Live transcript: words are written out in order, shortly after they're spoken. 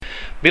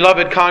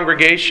Beloved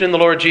congregation in the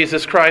Lord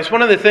Jesus Christ,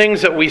 one of the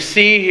things that we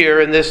see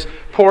here in this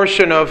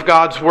portion of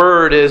God's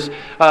Word is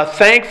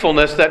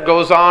thankfulness that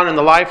goes on in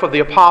the life of the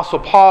Apostle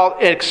Paul,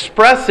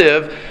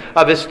 expressive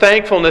of his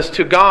thankfulness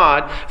to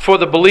God for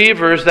the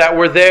believers that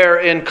were there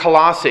in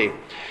Colossae.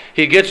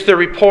 He gets the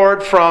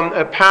report from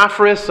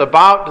Epaphras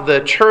about the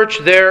church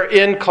there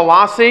in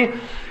Colossae,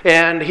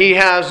 and he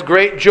has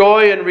great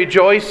joy and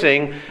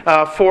rejoicing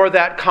for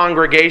that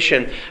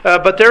congregation.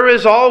 But there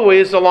is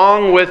always,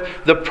 along with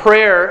the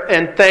prayer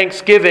and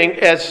thanksgiving,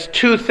 as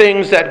two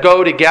things that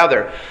go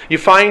together. You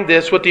find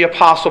this with the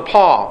Apostle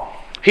Paul.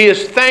 He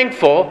is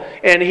thankful,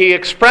 and he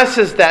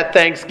expresses that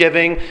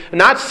thanksgiving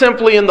not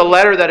simply in the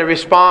letter that he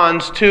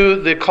responds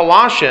to the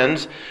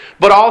Colossians,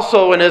 but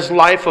also in his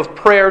life of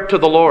prayer to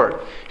the Lord.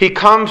 He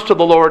comes to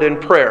the Lord in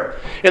prayer.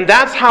 And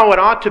that's how it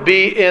ought to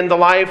be in the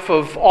life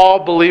of all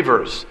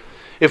believers.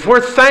 If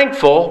we're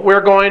thankful,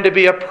 we're going to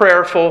be a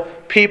prayerful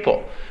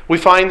people. We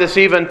find this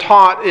even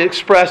taught,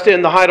 expressed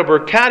in the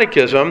Heidelberg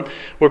Catechism,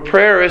 where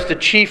prayer is the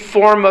chief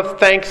form of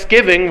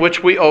thanksgiving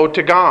which we owe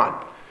to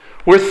God.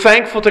 We're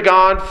thankful to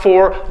God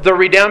for the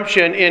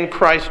redemption in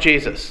Christ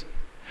Jesus.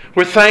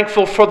 We're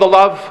thankful for the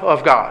love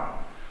of God.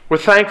 We're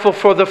thankful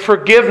for the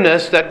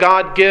forgiveness that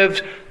God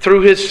gives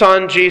through His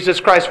Son, Jesus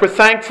Christ. We're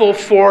thankful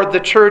for the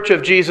church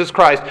of Jesus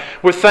Christ.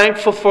 We're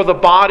thankful for the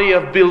body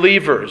of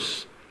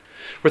believers.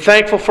 We're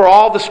thankful for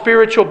all the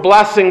spiritual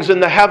blessings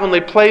in the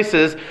heavenly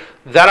places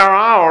that are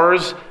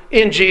ours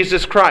in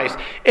Jesus Christ.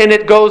 And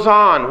it goes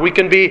on. We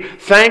can be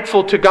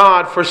thankful to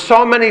God for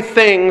so many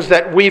things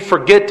that we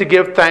forget to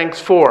give thanks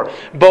for,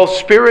 both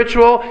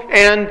spiritual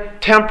and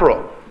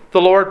temporal.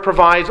 The Lord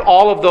provides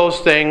all of those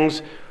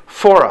things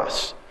for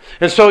us.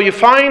 And so you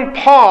find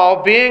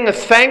Paul being a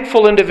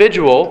thankful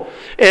individual,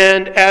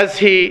 and as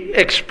he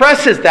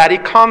expresses that, he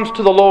comes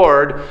to the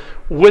Lord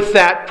with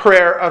that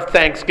prayer of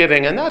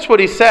thanksgiving. And that's what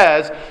he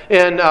says,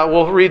 and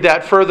we'll read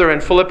that further in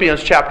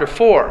Philippians chapter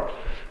 4.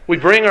 We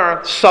bring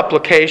our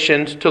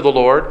supplications to the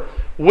Lord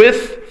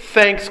with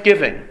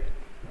thanksgiving.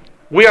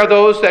 We are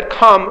those that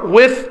come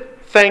with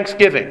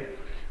thanksgiving.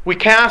 We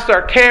cast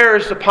our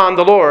cares upon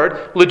the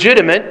Lord,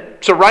 legitimate,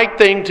 it's the right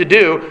thing to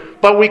do,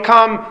 but we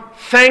come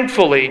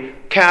thankfully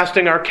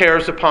casting our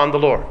cares upon the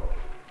Lord.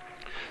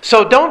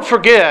 So don't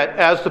forget,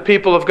 as the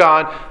people of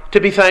God, to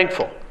be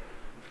thankful.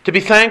 To be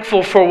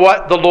thankful for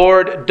what the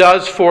Lord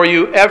does for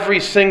you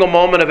every single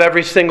moment of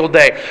every single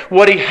day.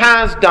 What He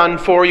has done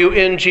for you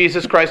in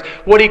Jesus Christ.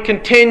 What He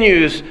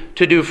continues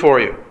to do for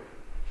you.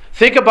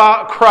 Think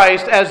about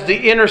Christ as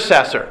the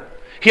intercessor.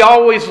 He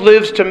always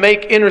lives to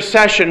make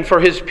intercession for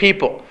His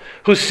people,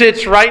 who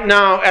sits right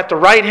now at the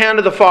right hand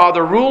of the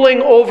Father,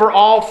 ruling over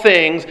all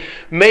things,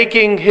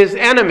 making His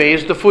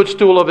enemies the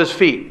footstool of His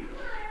feet.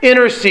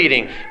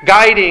 Interceding,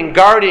 guiding,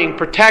 guarding,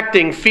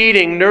 protecting,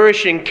 feeding,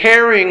 nourishing,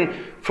 caring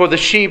for the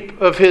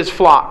sheep of His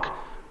flock,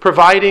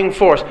 providing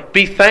for us.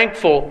 Be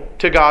thankful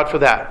to God for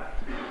that.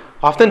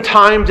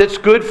 Oftentimes it's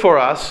good for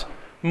us,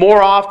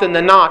 more often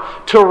than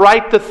not, to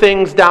write the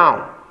things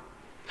down.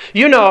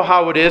 You know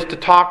how it is to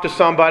talk to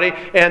somebody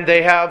and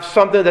they have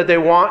something that they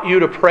want you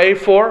to pray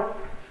for,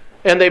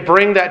 and they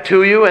bring that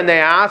to you and they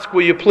ask,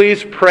 will you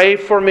please pray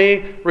for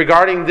me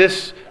regarding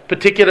this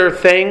particular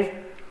thing?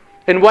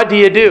 And what do?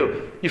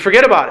 You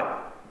forget about it.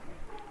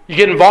 You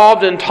get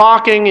involved in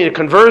talking, you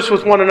converse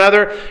with one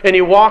another, and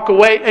you walk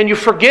away and you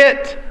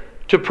forget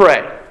to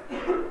pray.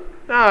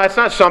 No, it's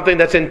not something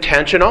that's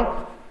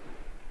intentional,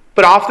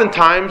 but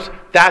oftentimes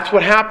that's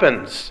what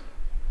happens.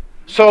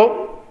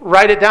 So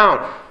write it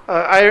down.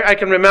 I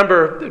can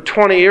remember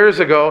 20 years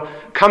ago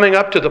coming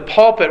up to the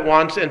pulpit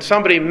once, and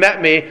somebody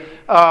met me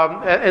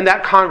in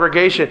that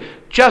congregation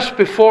just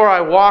before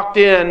I walked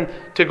in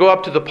to go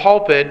up to the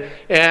pulpit,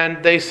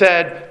 and they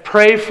said,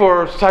 pray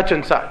for such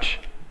and such.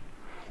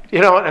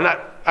 And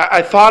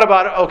I thought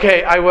about it.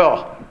 Okay, I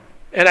will.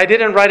 And I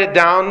didn't write it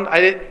down.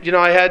 I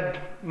had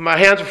my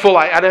hands were full.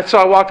 And so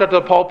I walked up to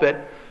the pulpit,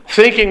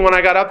 thinking when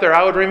I got up there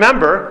I would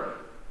remember,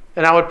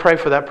 and I would pray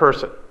for that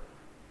person.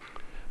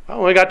 Well,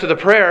 when we got to the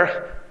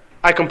prayer,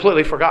 I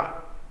completely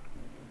forgot.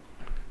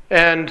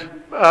 And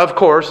of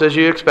course, as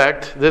you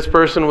expect, this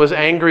person was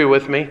angry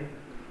with me,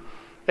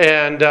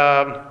 and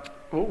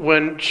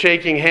when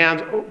shaking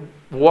hands,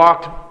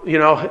 walked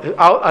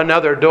out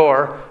another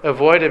door,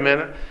 avoided a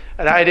minute.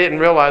 And I didn't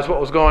realize what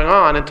was going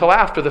on until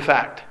after the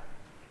fact.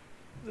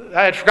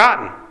 I had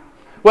forgotten.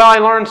 Well, I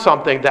learned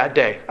something that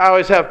day. I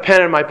always have a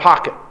pen in my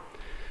pocket.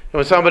 And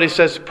when somebody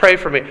says, pray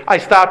for me, I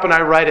stop and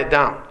I write it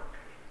down,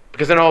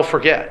 because then I'll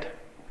forget.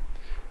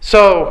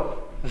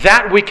 So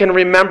that we can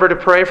remember to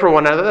pray for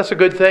one another, that's a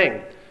good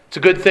thing. It's a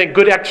good thing,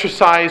 good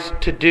exercise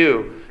to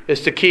do,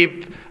 is to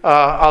keep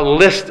a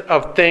list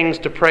of things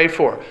to pray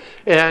for.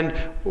 And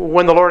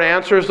when the Lord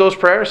answers those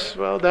prayers,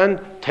 well, then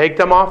take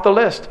them off the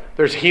list.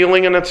 There's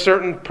healing in a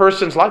certain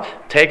person's life,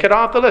 take it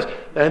off the list.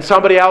 And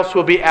somebody else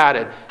will be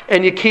added.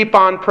 And you keep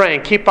on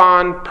praying, keep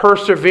on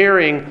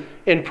persevering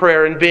in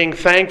prayer and being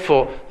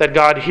thankful that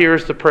God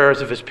hears the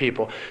prayers of His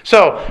people.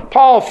 So,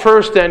 Paul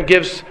first then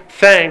gives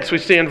thanks, we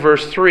see in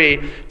verse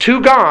 3,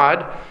 to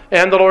God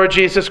and the Lord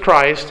Jesus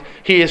Christ.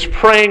 He is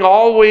praying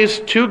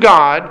always to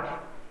God,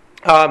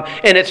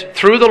 and it's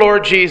through the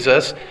Lord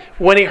Jesus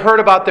when he heard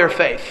about their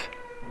faith.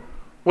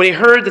 When he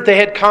heard that they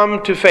had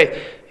come to faith.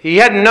 He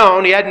hadn't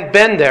known, he hadn't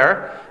been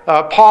there.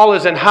 Paul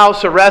is in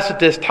house arrest at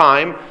this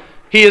time.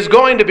 He is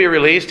going to be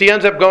released. He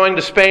ends up going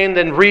to Spain,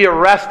 then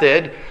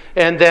rearrested,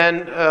 and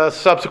then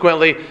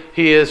subsequently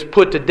he is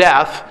put to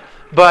death.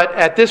 But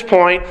at this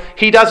point,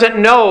 he doesn't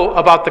know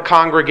about the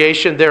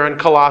congregation there in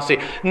Colossae.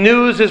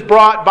 News is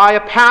brought by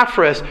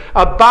Epaphras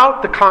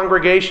about the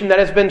congregation that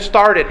has been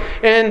started.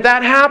 And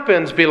that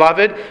happens,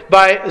 beloved,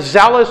 by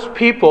zealous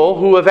people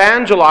who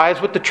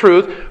evangelize with the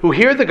truth, who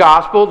hear the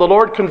gospel, the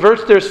Lord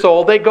converts their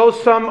soul, they go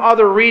some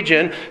other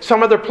region,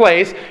 some other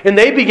place, and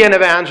they begin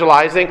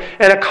evangelizing,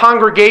 and a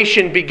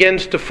congregation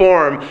begins to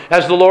form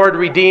as the Lord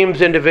redeems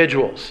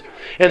individuals.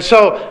 And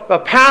so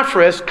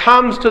Epaphras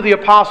comes to the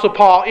Apostle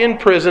Paul in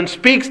prison,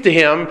 speaks to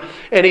him,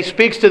 and he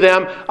speaks to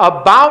them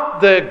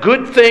about the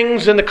good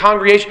things in the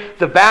congregation,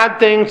 the bad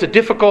things, the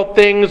difficult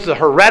things, the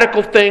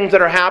heretical things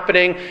that are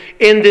happening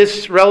in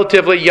this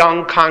relatively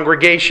young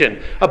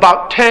congregation.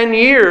 About 10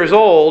 years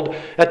old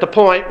at the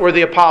point where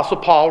the Apostle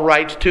Paul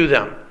writes to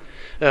them.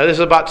 This is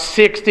about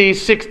 60,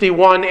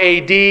 61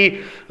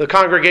 A.D. The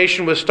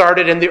congregation was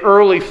started in the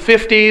early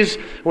 50s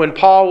when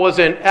Paul was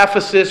in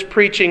Ephesus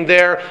preaching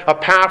there.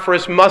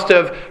 Epaphras must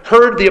have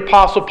heard the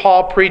Apostle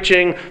Paul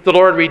preaching. The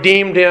Lord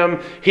redeemed him.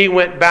 He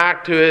went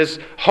back to his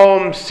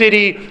home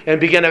city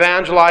and began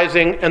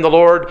evangelizing, and the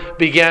Lord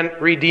began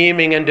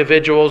redeeming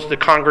individuals. The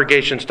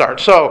congregation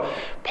starts. So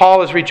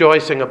Paul is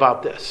rejoicing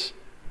about this.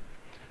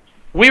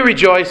 We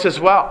rejoice as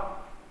well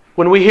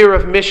when we hear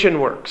of mission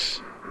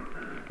works.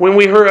 When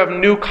we hear of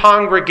new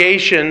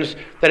congregations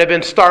that have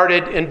been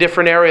started in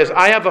different areas.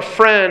 I have a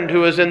friend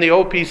who is in the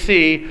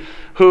OPC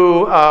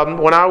who,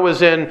 when I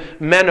was in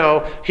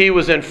Menno, he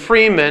was in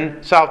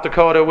Freeman, South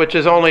Dakota, which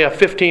is only a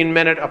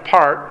 15-minute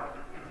apart.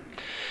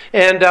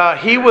 And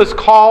he was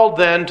called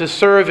then to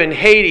serve in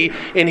Haiti.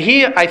 And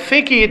I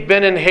think he had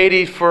been in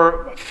Haiti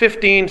for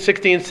 15,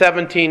 16,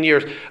 17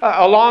 years.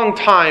 A long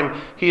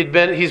time he's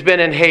been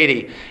in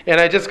Haiti.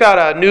 And I just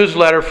got a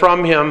newsletter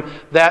from him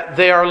that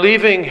they are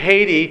leaving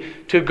Haiti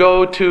to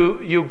go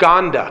to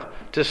Uganda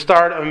to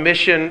start a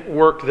mission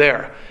work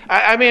there.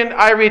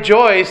 I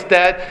rejoice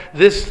that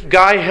this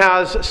guy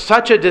has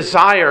such a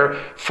desire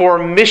for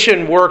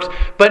mission works,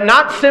 but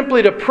not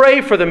simply to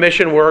pray for the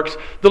mission works.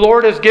 The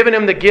Lord has given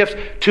him the gifts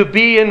to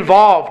be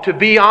involved, to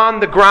be on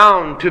the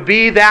ground, to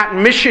be that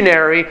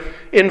missionary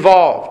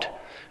involved.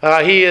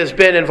 He has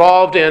been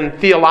involved in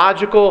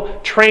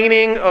theological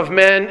training of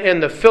men in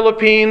the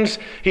Philippines.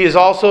 He has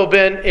also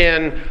been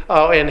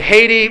in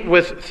Haiti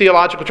with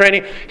theological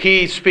training.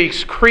 He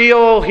speaks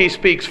Creole, he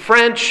speaks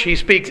French, he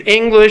speaks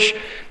English.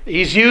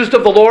 He's used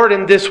of the Lord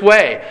in this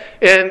way.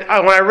 And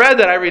when I read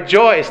that, I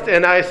rejoiced.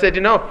 And I said,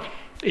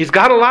 he's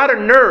got a lot of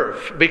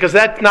nerve because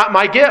that's not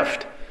my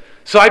gift.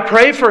 So I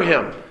pray for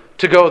him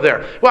to go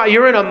there. Well,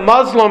 you're in a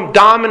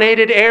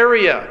Muslim-dominated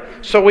area.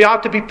 So we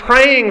ought to be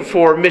praying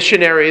for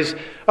missionaries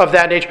of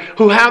that nature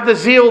who have the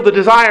zeal, the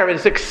desire.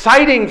 It's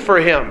exciting for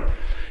him,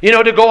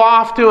 to go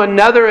off to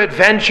another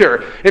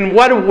adventure. And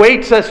what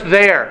awaits us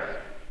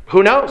there?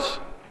 Who knows?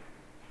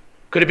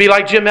 Could it be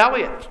like Jim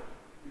Elliot?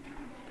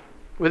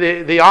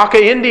 With the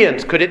Auca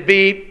Indians, could it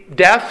be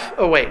death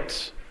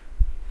awaits?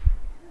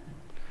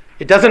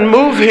 It doesn't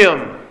move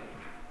him.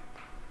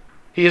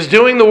 He is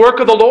doing the work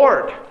of the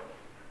Lord.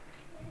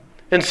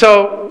 And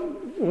so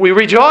we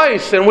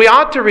rejoice, and we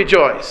ought to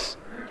rejoice.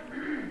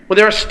 When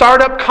there are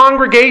startup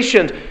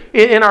congregations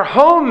in our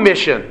home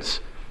missions,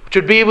 which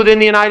would be within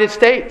the United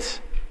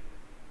States,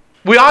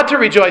 we ought to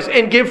rejoice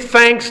and give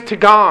thanks to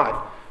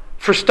God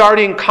for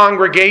starting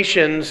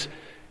congregations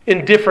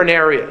in different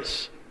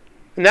areas.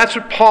 And that's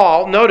what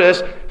Paul,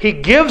 notice, he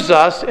gives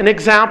us an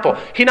example.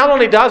 He not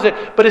only does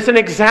it, but it's an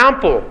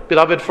example,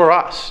 beloved, for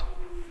us,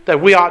 that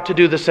we ought to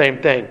do the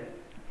same thing.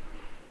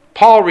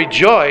 Paul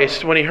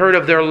rejoiced when he heard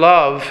of their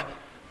love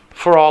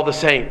for all the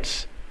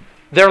saints.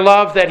 Their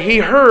love that he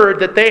heard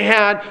that they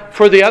had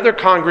for the other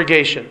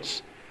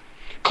congregations.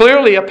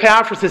 Clearly,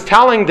 Epaphras is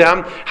telling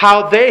them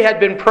how they had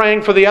been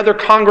praying for the other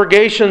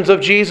congregations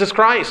of Jesus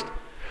Christ.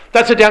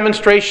 That's a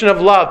demonstration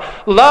of love.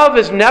 Love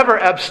is never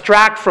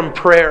abstract from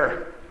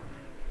prayer.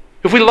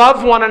 If we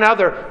love one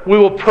another, we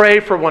will pray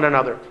for one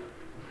another.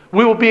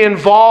 We will be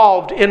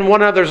involved in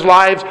one another's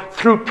lives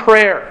through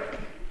prayer.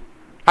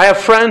 I have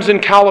friends in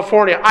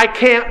California. I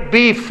can't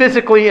be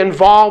physically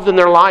involved in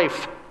their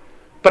life,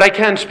 but I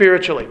can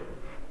spiritually.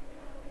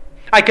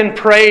 I can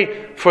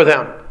pray for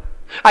them.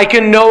 I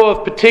can know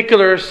of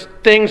particular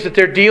things that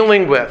they're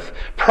dealing with,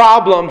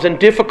 problems and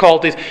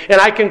difficulties, and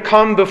I can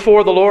come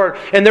before the Lord.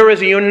 And there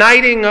is a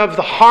uniting of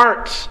the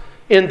hearts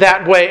in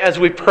that way as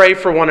we pray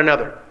for one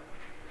another.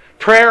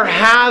 Prayer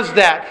has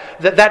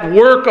that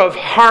work of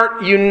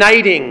heart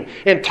uniting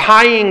and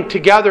tying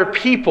together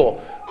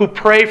people who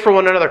pray for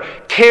one another,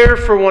 care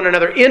for one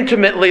another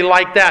intimately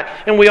like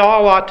that. And we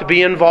all ought to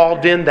be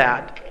involved in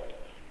that.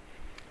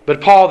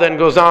 But Paul then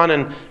goes on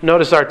and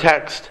notice our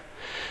text.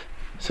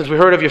 since we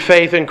heard of your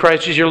faith in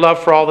Christ Jesus, your love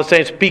for all the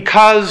saints,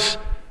 because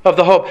of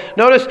the hope.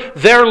 Notice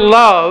their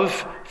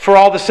love for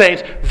all the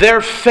saints, their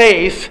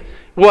faith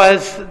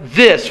was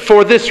this,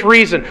 for this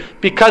reason,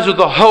 because of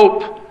the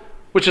hope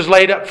which is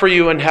laid up for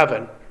you in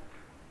heaven.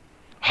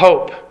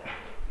 Hope.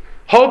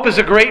 Hope is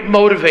a great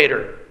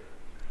motivator.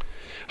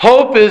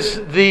 Hope is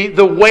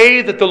the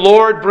way that the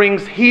Lord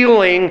brings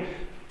healing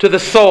to the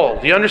soul.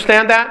 Do you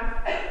understand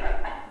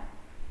that?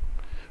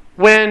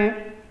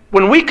 When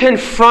we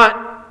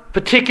confront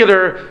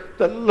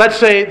let's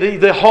say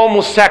the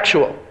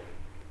homosexual,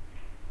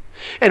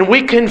 and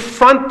we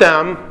confront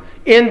them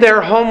in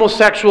their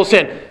homosexual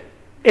sin,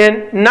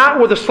 and not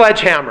with a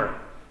sledgehammer,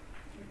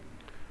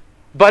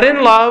 but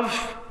in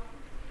love,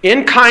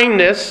 in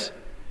kindness,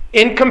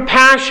 in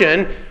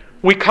compassion,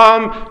 we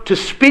come to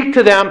speak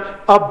to them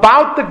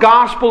about the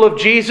gospel of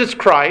Jesus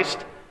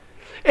Christ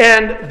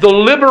and the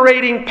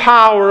liberating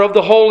power of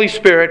the Holy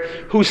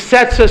Spirit who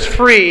sets us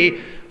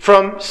free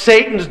from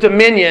Satan's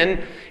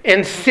dominion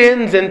and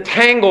sin's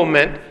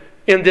entanglement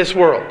in this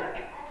world.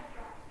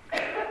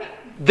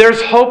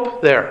 There's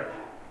hope there.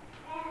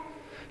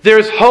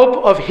 There's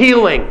hope of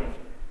healing.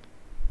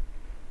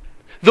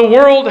 The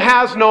world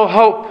has no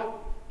hope.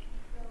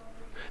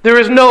 There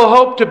is no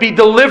hope to be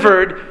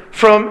delivered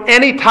from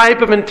any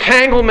type of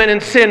entanglement in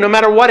sin, no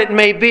matter what it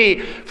may be,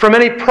 from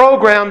any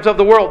programs of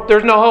the world.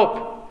 There's no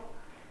hope.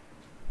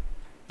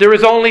 There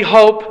is only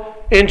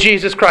hope in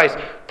Jesus Christ.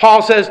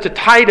 Paul says to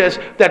Titus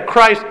that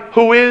Christ,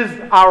 who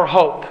is our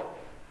hope.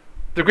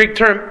 The Greek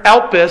term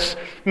elpis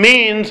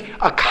means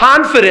a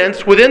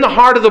confidence within the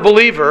heart of the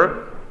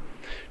believer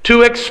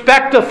to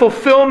expect a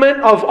fulfillment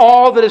of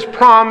all that is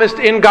promised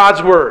in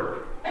God's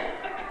Word.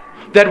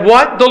 That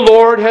what the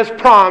Lord has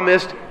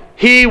promised,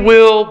 He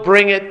will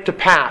bring it to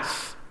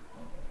pass.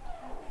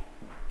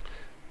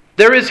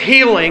 There is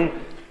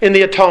healing in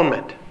the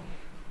atonement.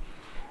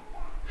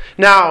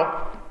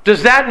 Now,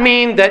 does that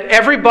mean that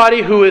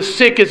everybody who is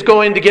sick is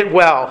going to get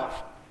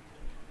well?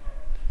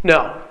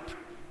 No.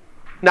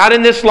 Not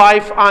in this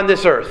life on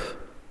this earth.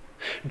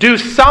 Do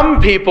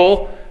some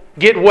people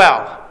get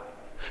well?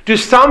 Do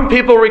some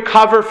people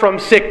recover from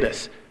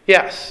sickness?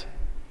 Yes.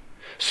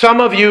 Some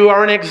of you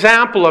are an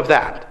example of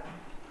that.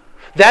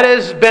 That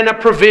has been a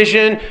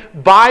provision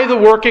by the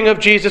working of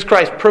Jesus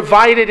Christ,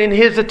 provided in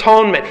His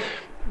atonement.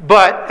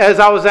 But, as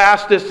I was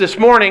asked this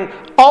morning,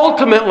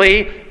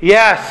 ultimately,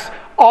 yes,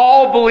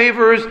 all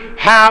believers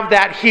have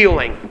that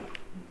healing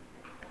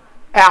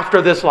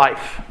after this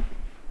life.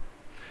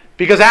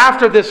 Because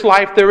after this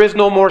life, there is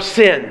no more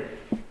sin.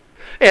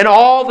 And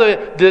all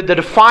the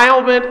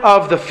defilement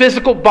of the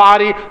physical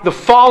body, the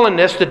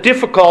fallenness, the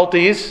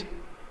difficulties,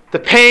 the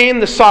pain,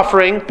 the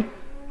suffering,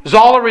 is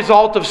all a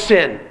result of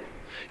sin.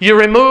 You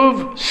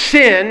remove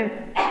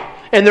sin,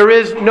 and there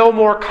is no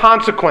more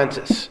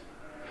consequences.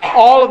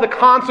 All of the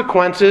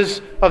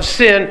consequences of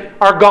sin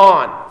are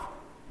gone.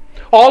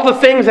 All the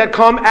things that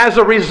come as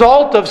a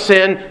result of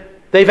sin,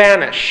 they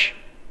vanish.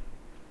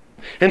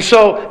 And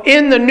so,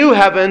 in the new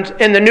heavens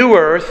and the new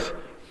earth,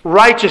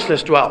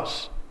 righteousness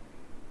dwells.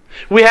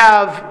 We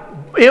have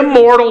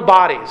immortal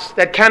bodies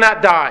that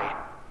cannot die.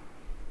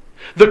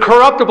 The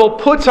corruptible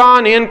puts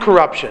on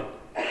incorruption.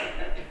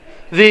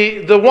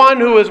 The one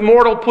who is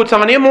mortal puts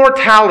on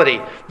immortality.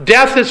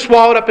 Death is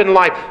swallowed up in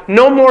life.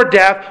 No more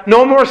death,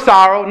 no more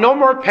sorrow, no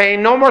more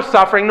pain, no more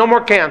suffering, no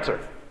more cancer.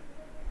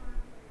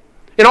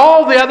 And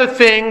all the other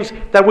things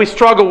that we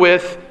struggle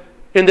with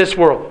in this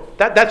world.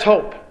 That's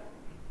hope.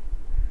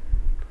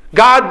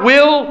 God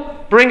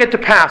will bring it to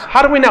pass.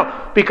 How do we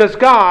know? Because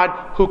God,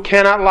 who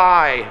cannot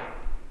lie,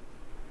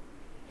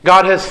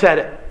 God has said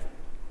it.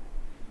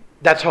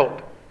 That's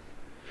hope.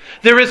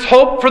 There is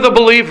hope for the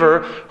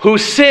believer who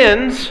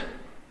sins,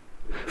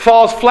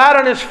 falls flat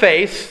on his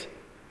face.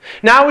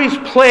 Now he's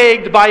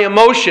plagued by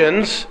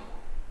emotions.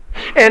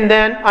 And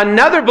then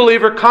another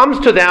believer comes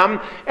to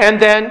them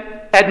and then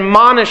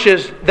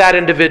admonishes that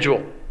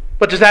individual.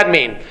 What does that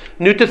mean?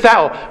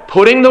 Nutatao,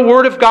 putting the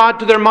Word of God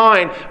to their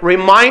mind,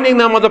 reminding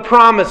them of the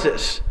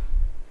promises.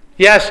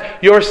 Yes,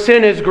 your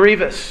sin is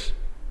grievous.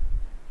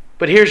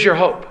 But here's your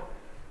hope.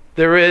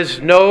 There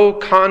is no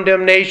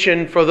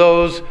condemnation for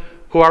those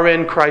who are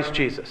in Christ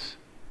Jesus.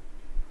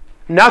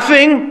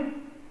 Nothing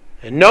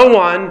and no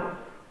one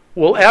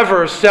will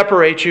ever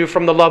separate you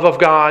from the love of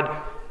God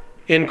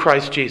in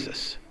Christ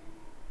Jesus.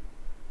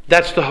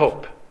 That's the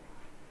hope.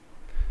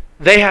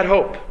 They had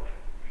hope.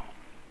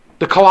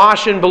 The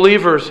Colossian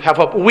believers have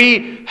hope.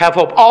 We have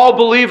hope. All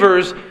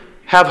believers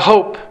have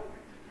hope.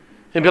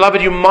 And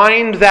beloved, you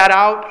mind that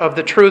out of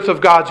the truth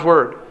of God's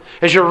Word.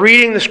 As you're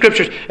reading the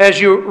Scriptures, as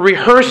you're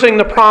rehearsing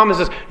the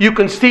promises, you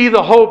can see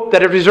the hope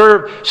that is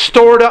reserved,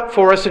 stored up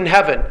for us in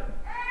heaven.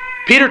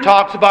 Peter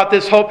talks about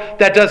this hope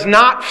that does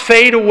not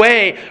fade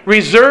away,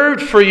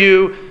 reserved for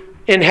you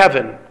in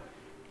heaven.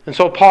 And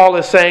so Paul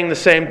is saying the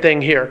same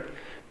thing here.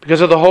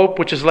 Because of the hope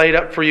which is laid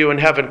up for you in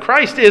heaven.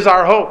 Christ is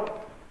our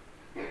hope.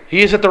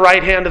 He is at the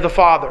right hand of the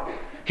Father.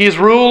 He is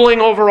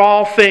ruling over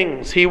all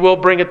things. He will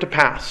bring it to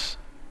pass.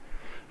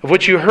 Of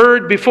which you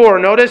heard before.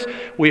 Notice,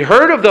 we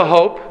heard of the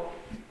hope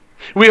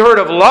We heard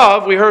of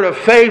love, we heard of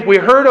faith, we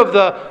heard of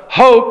the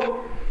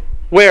hope.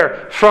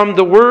 Where? From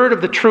the word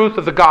of the truth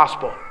of the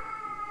gospel.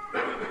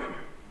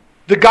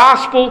 The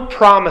gospel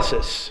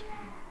promises,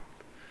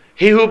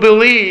 he who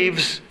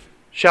believes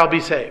shall be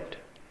saved.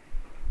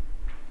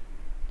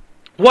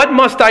 What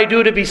must I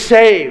do to be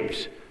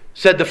saved?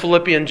 Said the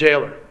Philippian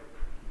jailer.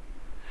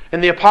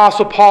 And the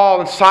Apostle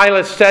Paul and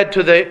Silas said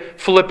to the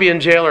Philippian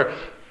jailer,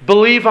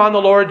 believe on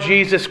the Lord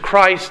Jesus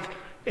Christ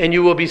and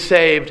you will be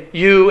saved,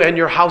 you and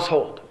your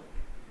household.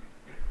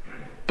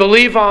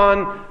 Believe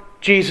on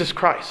Jesus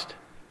Christ.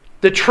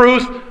 The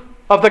truth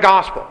of the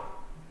gospel.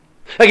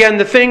 Again,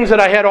 the things that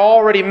I had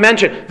already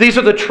mentioned, these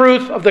are the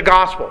truth of the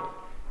gospel.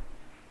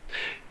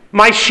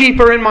 My sheep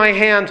are in my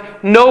hands.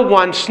 No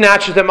one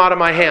snatches them out of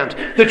my hands.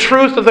 The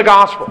truth of the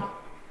gospel.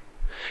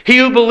 He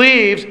who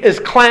believes is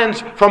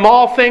cleansed from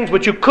all things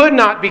which you could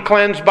not be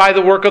cleansed by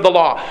the work of the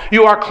law.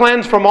 You are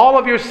cleansed from all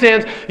of your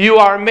sins. You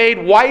are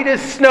made white as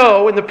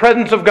snow in the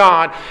presence of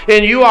God.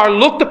 And you are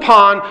looked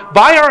upon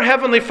by our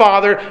Heavenly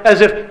Father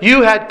as if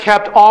you had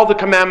kept all the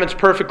commandments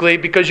perfectly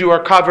because you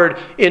are covered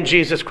in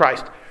Jesus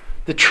Christ.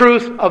 The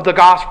truth of the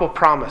gospel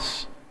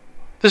promise.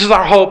 This is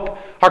our hope,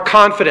 our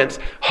confidence.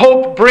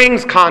 Hope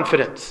brings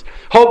confidence.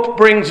 Hope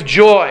brings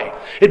joy.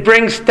 It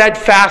brings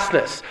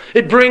steadfastness.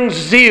 It brings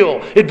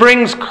zeal. It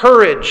brings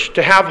courage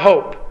to have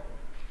hope.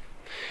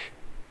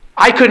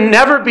 I could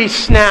never be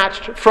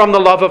snatched from the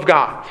love of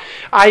God.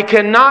 I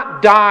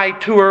cannot die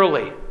too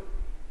early.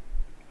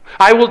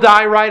 I will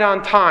die right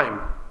on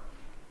time.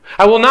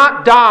 I will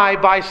not die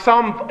by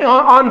some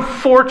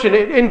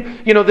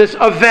unfortunate, this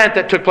event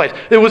that took place.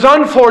 It was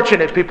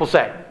unfortunate, people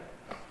say.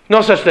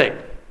 No such thing.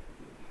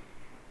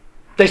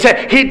 They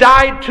say, he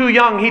died too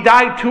young, he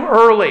died too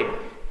early.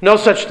 No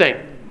such thing.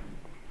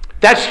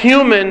 That's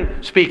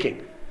human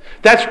speaking.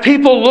 That's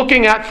people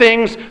looking at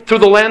things through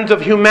the lens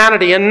of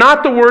humanity and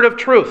not the word of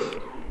truth.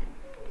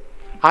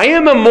 I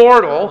am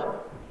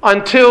immortal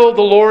until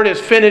the Lord is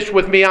finished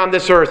with me on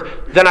this earth.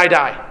 Then I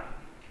die.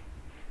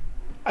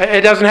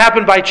 It doesn't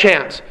happen by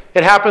chance.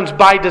 It happens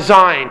by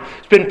design.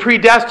 It's been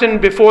predestined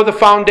before the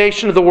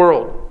foundation of the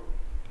world.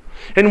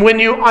 And when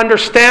you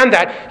understand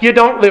that, you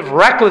don't live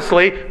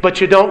recklessly, but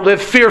you don't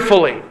live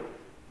fearfully.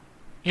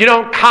 You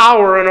don't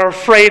cower and are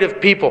afraid of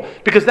people.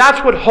 Because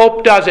that's what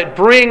hope does. It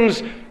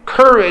brings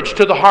courage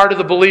to the heart of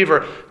the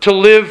believer to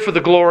live for the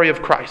glory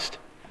of Christ.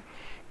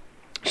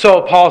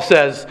 So Paul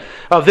says,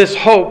 of this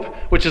hope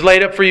which is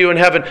laid up for you in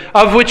heaven,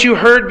 of which you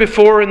heard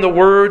before in the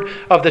word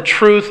of the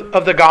truth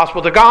of the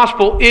gospel. The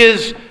gospel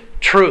is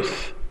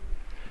truth.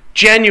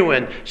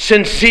 Genuine,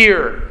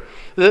 sincere.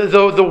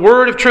 The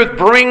word of truth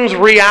brings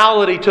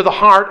reality to the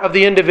heart of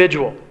the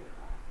individual.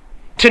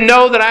 To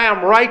know that I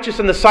am righteous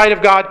in the sight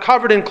of God,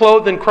 covered and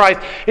clothed in Christ,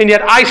 and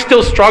yet I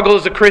still struggle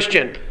as a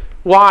Christian.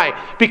 Why?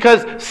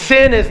 Because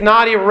sin is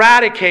not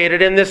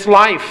eradicated in this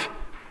life.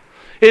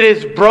 It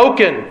is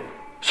broken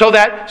so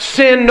that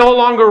sin no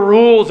longer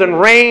rules and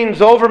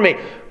reigns over me,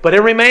 but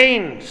it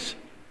remains.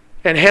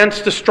 And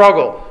hence the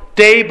struggle,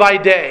 day by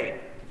day.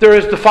 There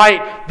is the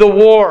fight, the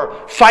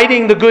war,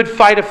 fighting the good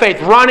fight of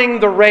faith, running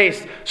the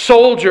race,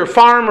 soldier,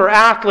 farmer,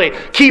 athlete,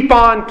 keep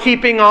on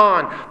keeping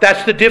on.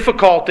 That's the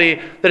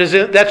difficulty,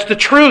 that's the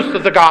truth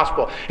of the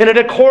gospel. And it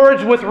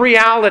accords with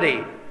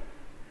reality.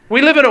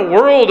 We live in a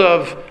world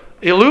of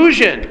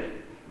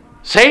illusion.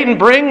 Satan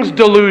brings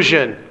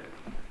delusion.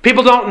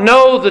 People don't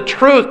know the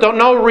truth, don't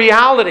know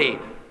reality.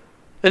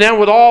 And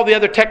then with all the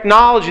other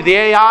technology, the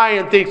AI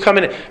and things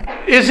coming in,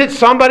 is it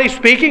somebody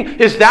speaking?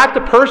 Is that the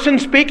person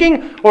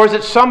speaking? Or is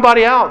it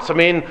somebody else? I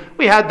mean,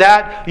 we had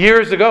that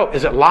years ago.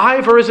 Is it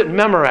live or is it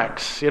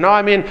Memorex?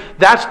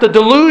 That's the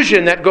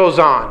delusion that goes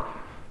on.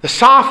 The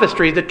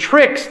sophistry, the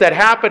tricks that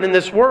happen in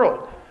this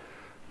world.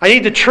 I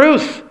need the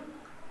truth.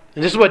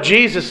 And this is what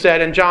Jesus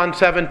said in John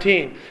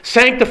 17.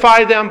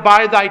 Sanctify them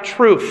by thy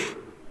truth.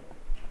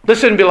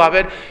 Listen,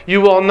 beloved,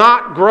 you will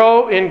not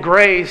grow in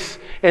grace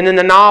and in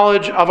the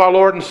knowledge of our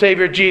Lord and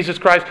Savior Jesus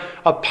Christ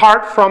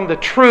apart from the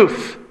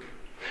truth.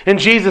 And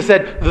Jesus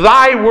said,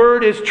 thy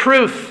word is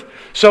truth.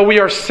 So we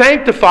are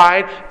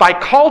sanctified by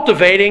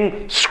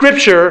cultivating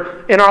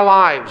Scripture in our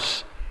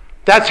lives.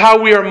 That's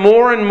how we are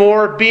more and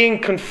more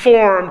being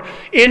conformed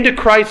into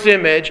Christ's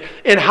image,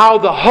 and how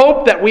the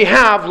hope that we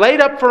have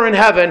laid up for in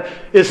heaven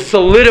is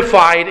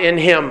solidified in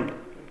Him.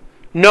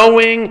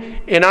 Knowing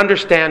and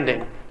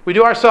understanding. We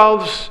do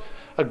ourselves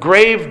a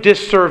grave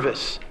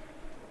disservice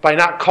by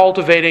not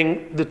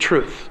cultivating the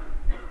truth.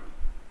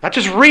 Not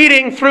just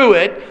reading through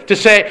it to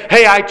say,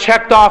 hey, I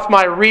checked off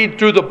my read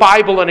through the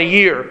Bible in a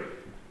year.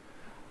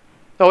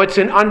 No, it's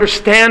in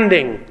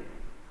understanding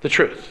the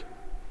truth.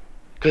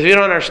 Because if you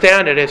don't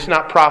understand it, it's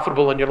not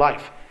profitable in your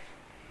life.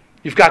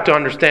 You've got to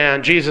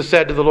understand. Jesus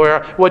said to the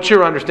lawyer, what's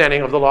your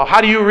understanding of the law?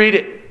 How do you read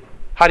it?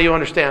 How do you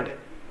understand it?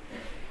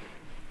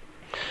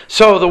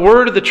 So the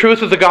word of the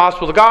truth of the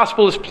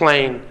gospel is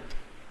plain.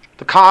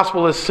 The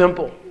gospel is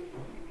simple.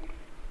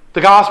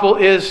 The gospel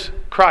is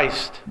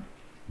Christ.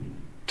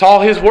 It's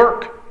all His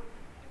work.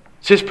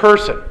 It's His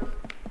person.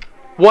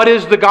 What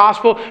is the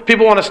gospel?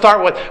 People want to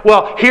start with,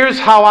 well, here's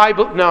how I...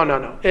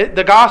 No.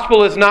 The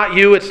gospel is not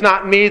you, it's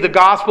not me. The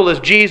gospel is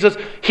Jesus.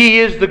 He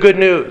is the good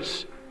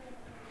news.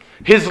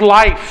 His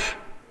life,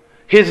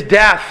 His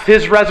death,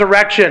 His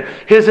resurrection,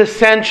 His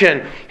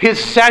ascension,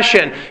 His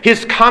session,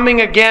 His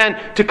coming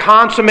again to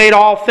consummate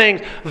all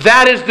things.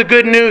 That is the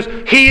good news.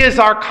 He is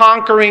our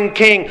conquering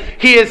King.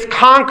 He has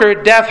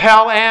conquered death,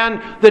 hell,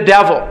 and the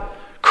devil.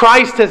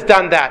 Christ has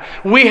done that.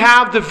 We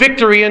have the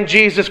victory in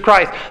Jesus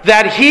Christ.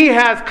 That He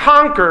has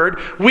conquered,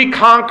 we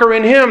conquer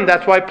in Him.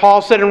 That's why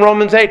Paul said in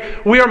Romans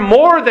 8, we are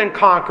more than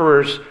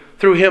conquerors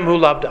through Him who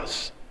loved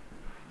us.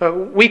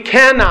 We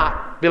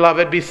cannot,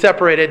 beloved, be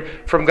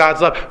separated from God's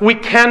love. We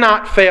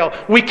cannot fail.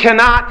 We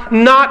cannot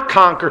not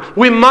conquer.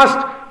 We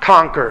must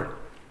conquer.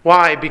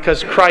 Why?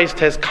 Because Christ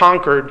has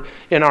conquered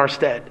in our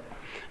stead.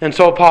 And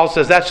so Paul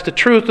says that's the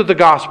truth of the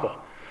gospel.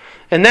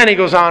 And then he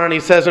goes on and he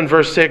says in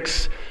verse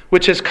 6,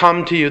 which has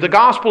come to you. The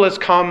gospel has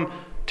come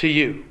to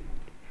you.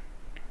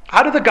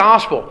 How does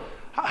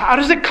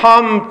it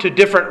come to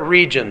different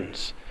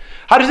regions?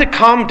 How does it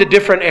come to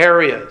different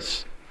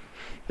areas?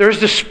 There's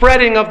the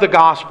spreading of the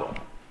gospel.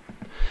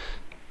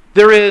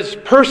 There is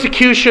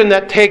persecution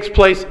that takes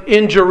place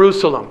in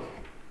Jerusalem.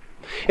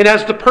 And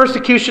as the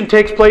persecution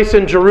takes place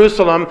in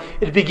Jerusalem,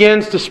 it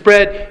begins to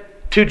spread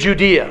to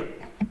Judea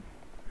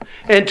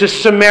and to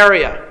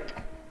Samaria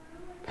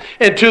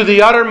and to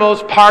the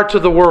uttermost parts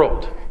of the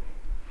world.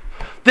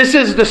 This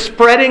is the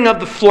spreading of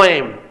the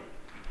flame.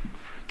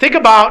 Think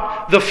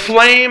about the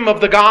flame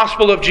of the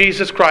gospel of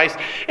Jesus Christ.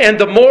 And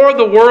the more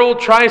the world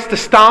tries to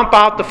stomp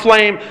out the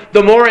flame,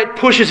 the more it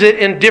pushes it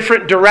in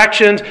different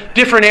directions,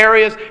 different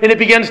areas, and it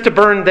begins to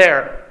burn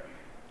there.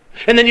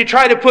 And then you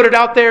try to put it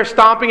out there,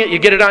 stomping it, you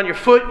get it on your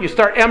foot, you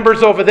start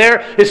embers over there,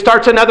 it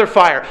starts another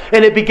fire,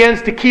 and it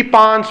begins to keep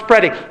on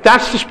spreading.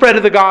 That's the spread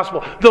of the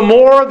gospel. The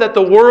more that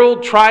the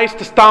world tries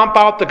to stomp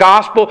out the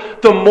gospel,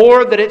 the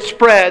more that it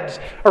spreads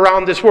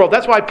around this world.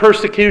 That's why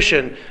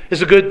persecution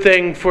is a good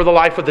thing for the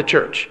life of the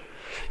church.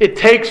 It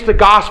takes the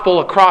gospel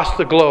across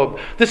the globe.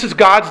 This is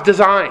God's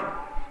design,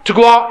 to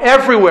go out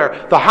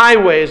everywhere, the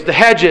highways, the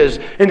hedges,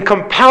 and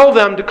compel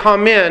them to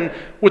come in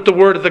with the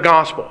word of the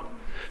gospel.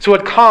 So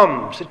it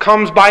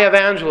comes by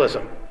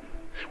evangelism.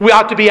 We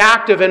ought to be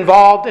active,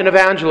 involved in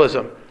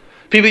evangelism.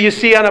 People you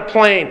see on a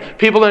plane,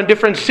 people in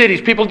different cities,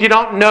 people you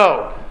don't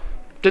know,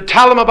 to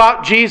tell them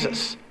about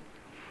Jesus.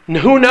 And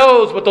who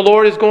knows what the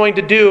Lord is going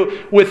to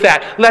do with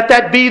that. Let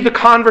that be the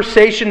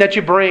conversation that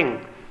you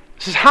bring.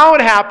 This is how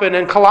it happened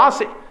in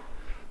Colossae.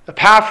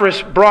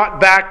 Epaphras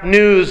brought back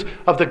news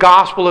of the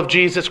gospel of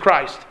Jesus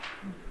Christ.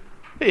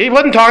 He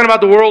wasn't talking about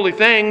the worldly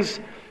things.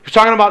 He was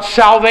talking about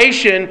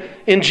salvation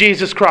in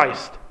Jesus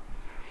Christ.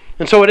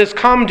 And so it has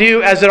come to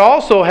you as it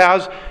also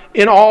has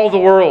in all the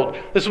world.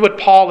 This is what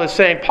Paul is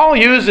saying. Paul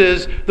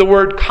uses the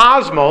word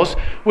cosmos,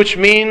 which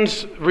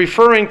means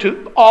referring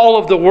to all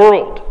of the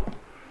world,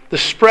 the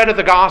spread of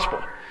the gospel.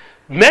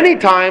 Many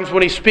times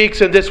when he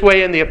speaks in this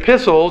way in the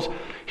epistles,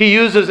 he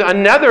uses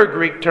another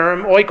Greek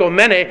term,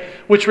 oikomene,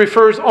 which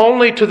refers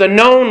only to the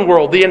known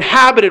world, the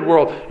inhabited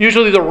world,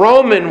 usually the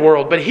Roman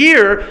world. But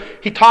here,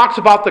 he talks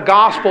about the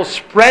gospel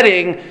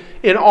spreading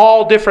in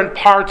all different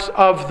parts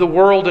of the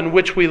world in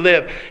which we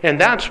live. And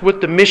that's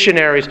with the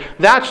missionaries.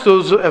 That's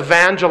those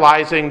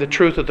evangelizing the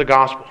truth of the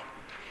gospel.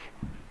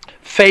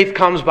 Faith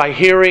comes by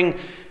hearing,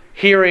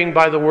 hearing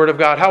by the word of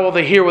God. How will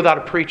they hear without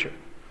a preacher?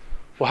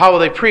 Well, how will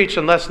they preach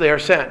unless they are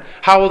sent?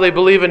 How will they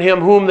believe in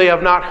him whom they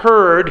have not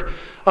heard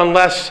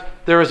unless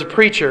there is a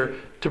preacher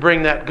to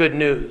bring that good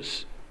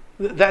news?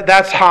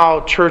 That's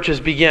how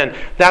churches begin.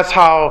 That's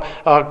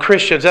how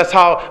Christians, that's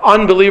how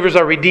unbelievers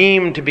are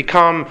redeemed to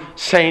become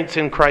saints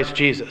in Christ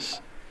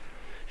Jesus.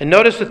 And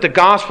notice that the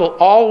gospel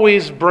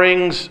always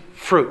brings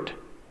fruit.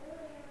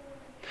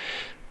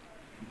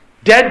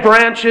 Dead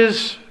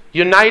branches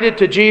united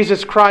to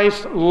Jesus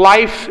Christ,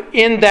 life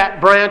in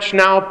that branch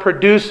now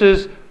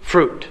produces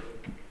fruit.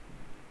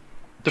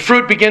 The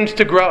fruit begins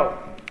to grow.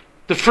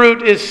 The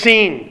fruit is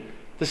seen.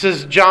 This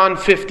is John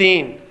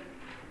 15.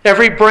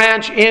 Every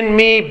branch in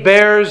me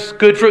bears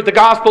good fruit. The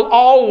gospel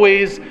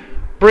always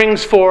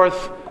brings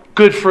forth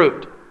good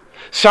fruit.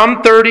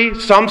 Some 30,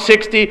 some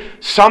 60,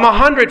 some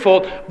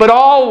 100-fold, but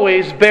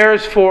always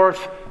bears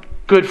forth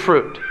good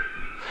fruit.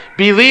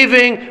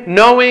 Believing,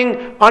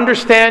 knowing,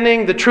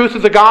 understanding the truth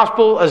of the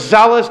gospel, a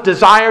zealous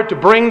desire to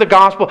bring the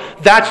gospel,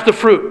 that's the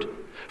fruit.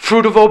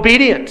 Fruit of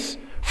obedience,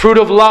 fruit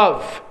of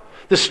love,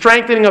 the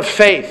strengthening of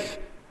faith,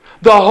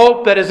 the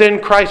hope that is in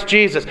Christ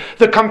Jesus,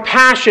 the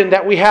compassion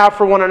that we have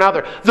for one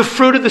another. The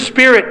fruit of the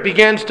Spirit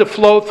begins to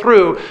flow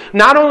through,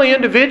 not only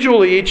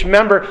individually each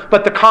member,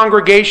 but the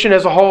congregation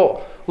as a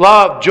whole.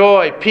 Love,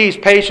 joy, peace,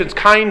 patience,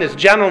 kindness,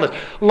 gentleness,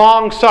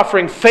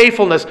 long-suffering,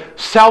 faithfulness,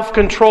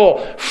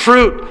 self-control.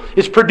 Fruit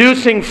is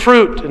producing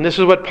fruit, and this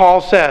is what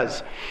Paul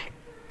says,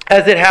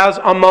 as it has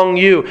among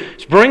you.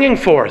 It's bringing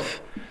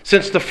forth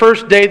since the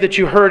first day that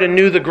you heard and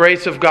knew the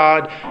grace of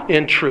God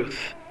in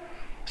truth.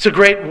 It's a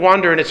great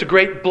wonder and it's a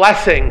great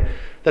blessing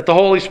that the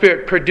Holy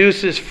Spirit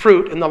produces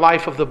fruit in the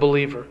life of the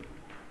believer.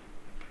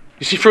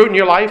 You see fruit in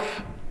your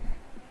life?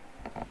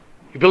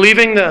 You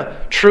believing the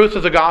truth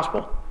of the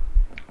gospel?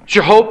 Is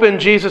your hope in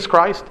Jesus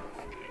Christ?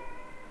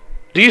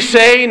 Do you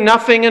say,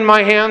 nothing in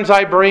my hands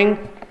I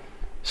bring,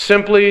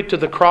 simply to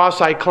the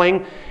cross I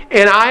cling?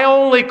 And I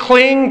only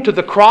cling to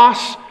the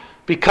cross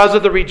because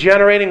of the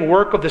regenerating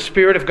work of the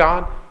Spirit of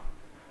God?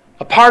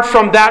 Apart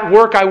from that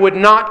work, I would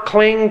not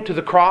cling to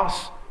the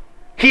cross.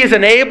 He has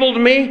enabled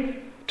me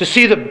to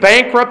see the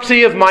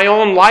bankruptcy of my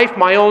own life,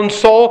 my own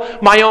soul,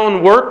 my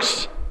own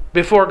works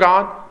before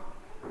God.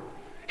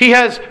 He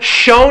has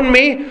shown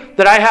me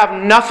that I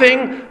have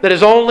nothing that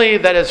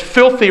is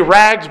filthy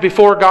rags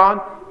before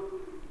God,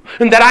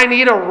 and that I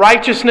need a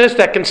righteousness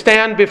that can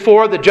stand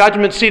before the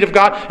judgment seat of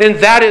God, and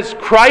that is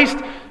Christ.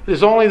 It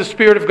is only the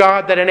Spirit of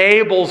God that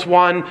enables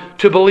one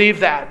to believe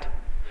that,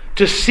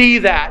 to see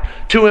that,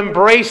 to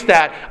embrace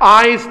that,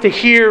 eyes to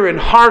hear and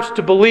hearts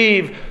to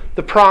believe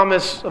the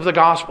promise of the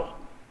gospel.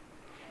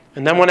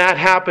 And then when that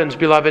happens,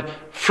 beloved,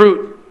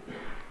 fruit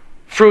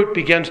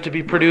begins to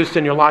be produced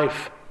in your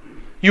life.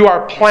 You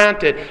are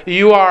planted.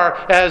 You are,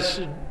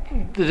 as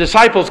the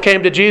disciples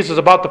came to Jesus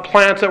about the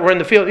plants that were in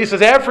the field. He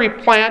says, every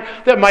plant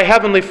that my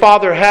heavenly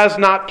Father has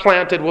not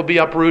planted will be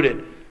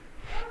uprooted.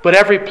 But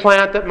every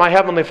plant that my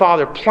heavenly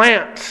Father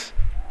plants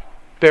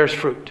bears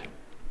fruit.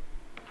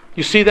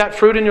 You see that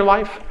fruit in your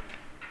life?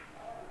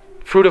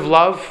 Fruit of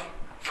love,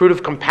 fruit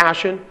of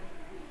compassion,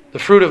 the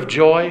fruit of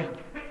joy.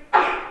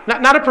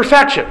 Not a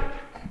perfection.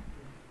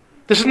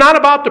 This is not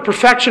about the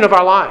perfection of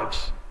our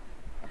lives.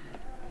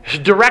 It's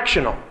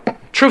directional.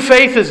 True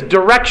faith is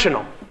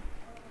directional.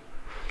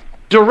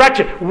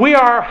 Direction. We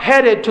are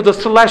headed to the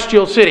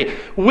celestial city.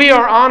 We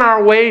are on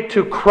our way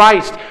to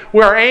Christ,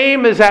 where our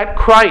aim is at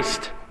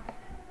Christ.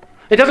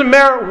 It doesn't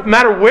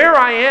matter where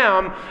I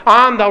am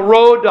on the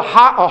road to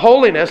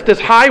holiness, this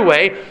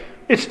highway.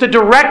 It's the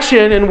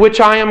direction in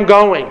which I am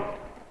going.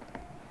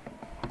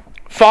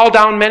 Fall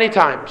down many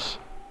times.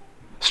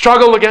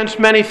 Struggle against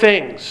many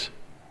things.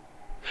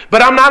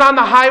 But I'm not on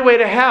the highway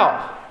to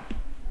hell.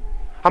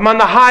 I'm on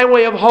the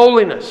highway of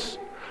holiness.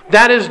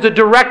 That is the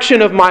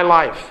direction of my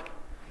life.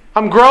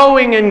 I'm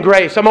growing in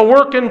grace. I'm a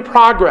work in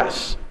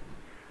progress.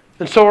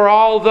 And so are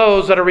all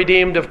those that are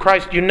redeemed of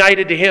Christ,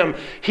 united to Him.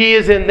 He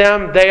is in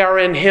them, they are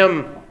in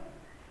Him. Do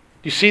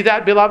you see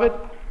that, beloved?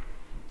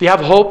 Do you have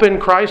hope in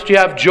Christ? Do you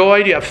have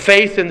joy? Do you have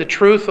faith in the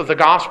truth of the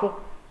gospel?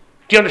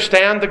 Do you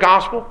understand the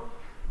gospel?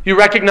 You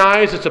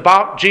recognize it's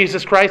about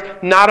Jesus Christ,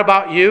 not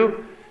about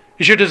you?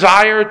 Is your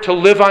desire to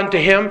live unto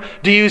Him?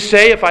 Do you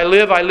say, if I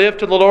live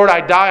to the Lord,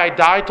 I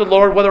die to the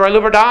Lord, whether I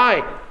live or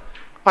die?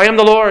 I am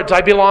the Lord's,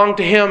 I belong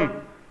to Him.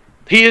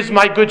 He is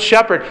my good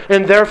shepherd,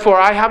 and therefore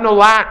I have no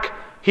lack.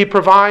 He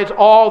provides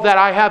all that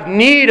I have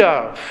need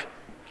of.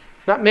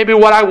 Not maybe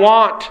what I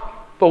want,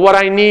 but what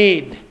I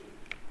need.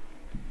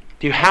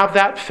 Do you have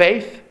that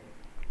faith?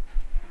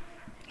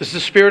 Is the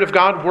Spirit of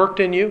God worked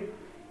in you?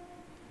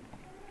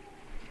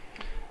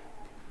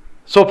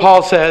 So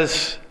Paul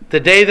says, the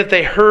day that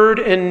they heard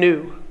and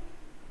knew.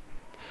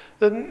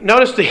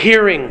 Notice the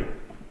hearing,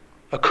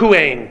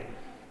 akouein,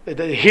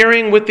 the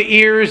hearing with the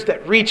ears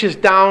that reaches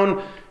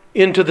down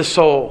into the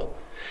soul.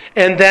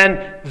 And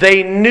then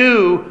they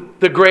knew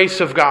the grace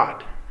of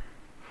God.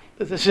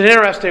 This is an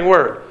interesting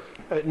word.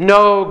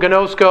 Know,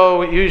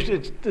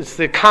 gnosko, it's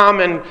the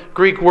common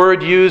Greek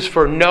word used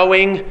for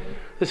knowing.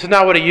 This is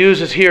not what it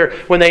uses here.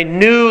 When they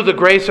knew the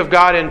grace of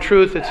God in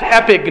truth, it's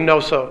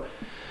epignoso.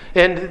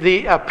 And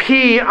the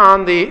P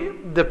on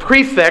the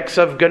prefix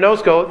of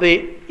gnosko,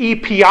 the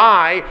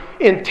EPI,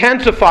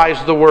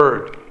 intensifies the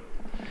word.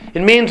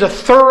 It means a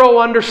thorough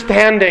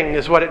understanding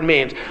is what it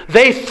means.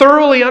 They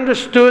thoroughly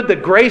understood the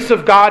grace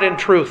of God in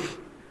truth.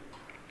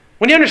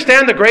 When you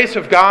understand the grace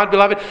of God,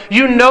 beloved,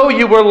 you know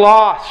you were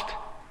lost,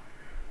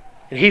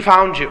 and He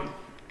found you.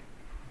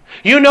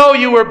 You know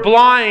you were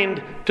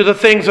blind to the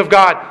things of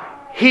God.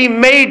 He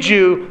made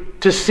you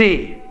to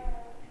see.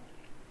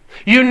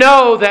 You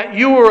know that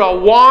you were a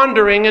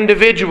wandering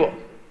individual.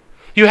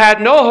 You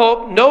had no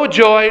hope, no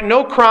joy,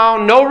 no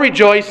crown, no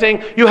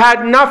rejoicing. You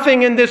had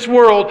nothing in this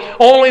world,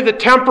 only the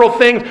temporal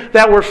things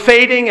that were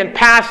fading and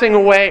passing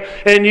away,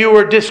 and you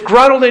were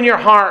disgruntled in your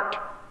heart.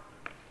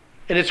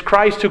 And it's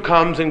Christ who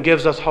comes and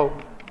gives us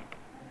hope.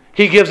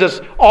 He gives us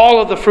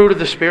all of the fruit of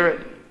the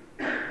Spirit.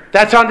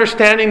 That's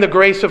understanding the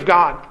grace of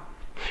God.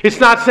 It's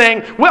not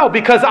saying, well,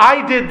 because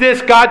I did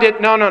this, God did.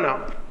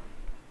 No.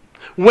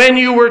 When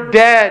you were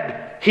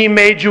dead, He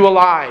made you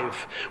alive.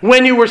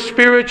 When you were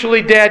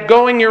spiritually dead,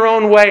 going your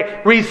own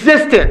way,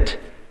 resistant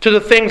to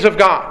the things of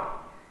God,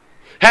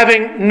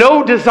 having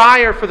no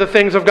desire for the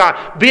things of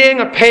God, being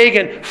a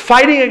pagan,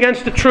 fighting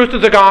against the truth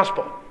of the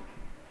gospel.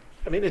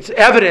 I mean, it's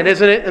evident,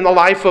 isn't it, in the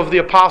life of the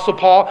Apostle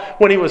Paul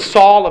when he was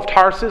Saul of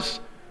Tarsus,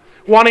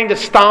 wanting to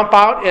stomp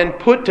out and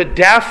put to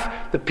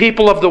death the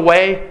people of the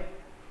way.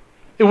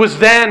 It was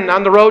then,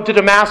 on the road to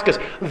Damascus,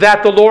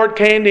 that the Lord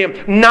came to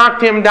him,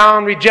 knocked him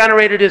down,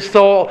 regenerated his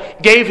soul,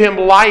 gave him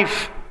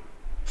life.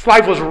 His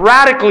life was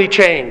radically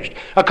changed.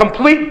 A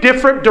complete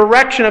different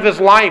direction of his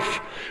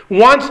life.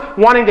 Once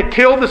wanting to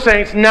kill the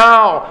saints,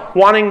 now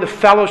wanting the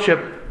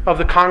fellowship of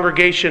the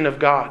congregation of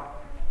God.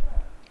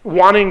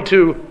 Wanting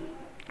to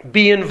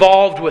be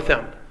involved with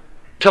them,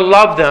 to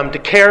love them, to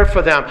care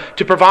for them,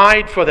 to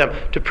provide for them,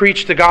 to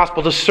preach the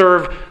gospel, to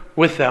serve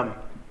with them.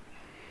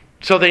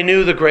 So they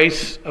knew the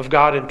grace of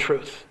God in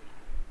truth.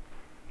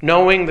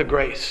 Knowing the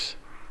grace.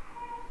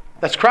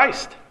 That's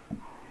Christ.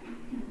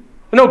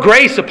 There's no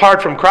grace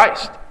apart from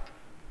Christ.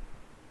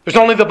 There's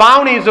only the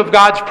bounties of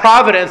God's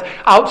providence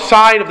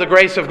outside of the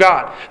grace of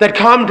God that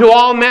come to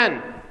all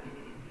men.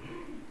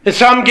 And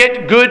some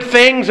get good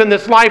things in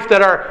this life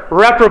that are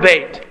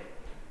reprobate.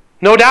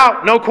 No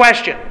doubt, no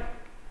question.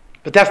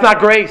 But that's not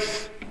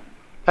grace.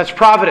 That's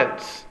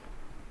providence.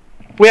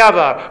 We have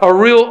a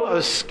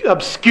real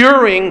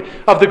obscuring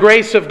of the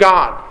grace of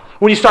God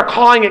when you start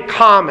calling it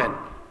common.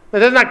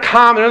 That's not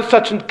common. There's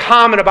nothing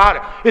common about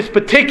it. It's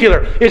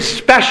particular. It's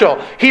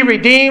special. He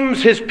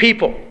redeems His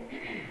people.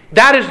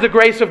 That is the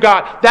grace of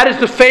God. That is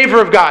the favor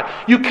of God.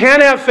 You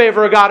can't have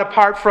favor of God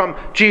apart from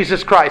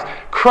Jesus Christ.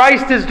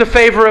 Christ is the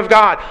favor of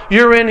God.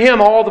 You're in Him.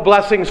 All the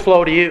blessings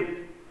flow to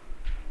you.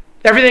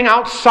 Everything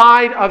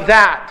outside of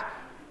that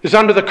is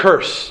under the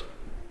curse.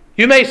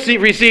 You may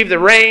receive the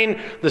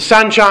rain, the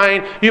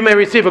sunshine. You may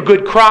receive a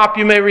good crop.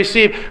 You may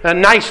receive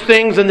nice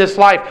things in this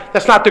life.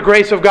 That's not the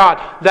grace of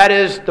God. That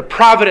is the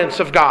providence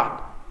of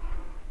God.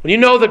 When you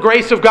know the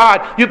grace of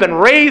God, you've been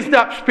raised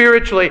up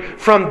spiritually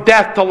from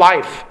death to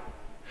life.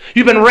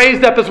 You've been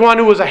raised up as one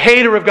who was a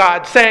hater of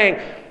God, saying,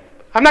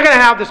 I'm not going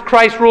to have this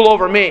Christ rule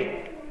over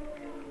me.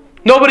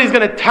 Nobody's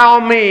going to tell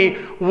me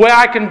what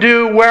I can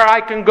do, where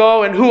I can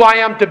go, and who I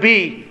am to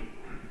be.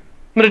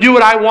 I'm going to do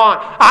what I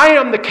want. I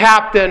am the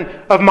captain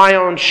of my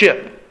own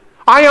ship.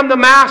 I am the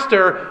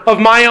master of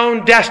my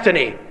own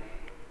destiny.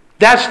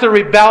 That's the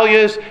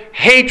rebellious,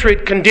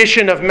 hatred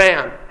condition of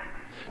man,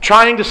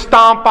 trying to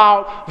stomp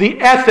out the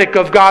ethic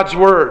of God's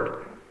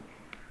Word.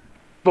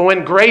 But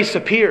when grace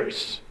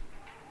appears,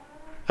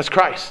 that's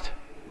Christ.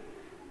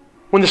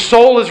 When the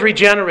soul is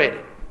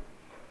regenerated,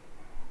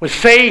 when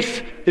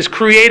faith is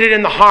created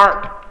in the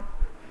heart,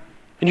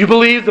 and you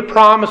believe the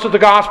promise of the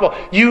gospel,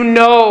 you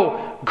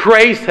know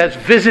grace has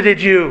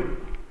visited you.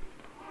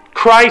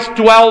 Christ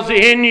dwells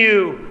in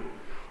you.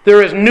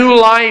 There is new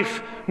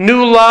life,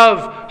 new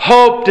love,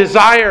 hope,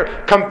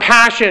 desire,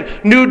 compassion,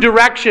 new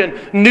direction,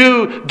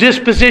 new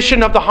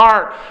disposition of the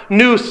heart.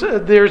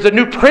 There's a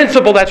new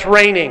principle that's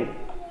reigning.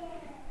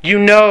 You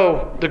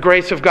know the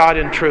grace of God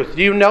in truth.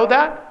 Do you know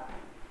that?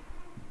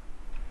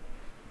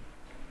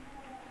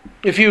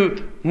 If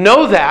you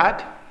know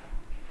that,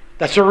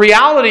 that's a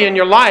reality in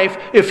your life.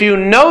 If you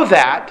know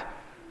that,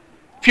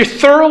 if you're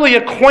thoroughly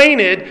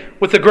acquainted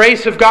with the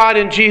grace of God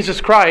in Jesus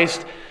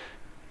Christ,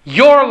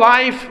 your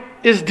life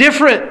is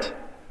different.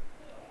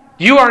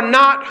 You are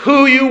not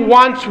who you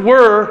once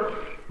were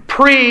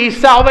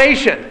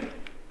pre-salvation.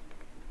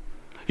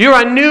 You're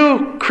a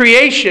new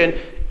creation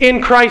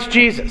in Christ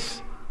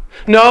Jesus.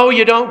 No,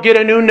 you don't get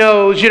a new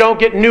nose, you don't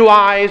get new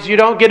eyes, you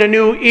don't get a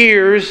new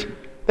ears.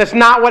 That's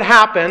not what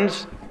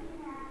happens.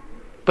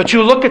 But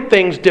you look at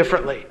things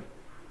differently.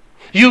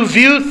 You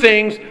view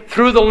things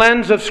through the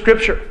lens of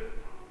Scripture.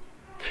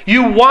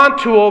 You want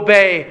to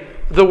obey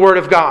the Word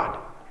of God.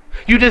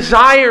 You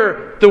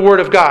desire the Word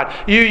of God.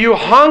 You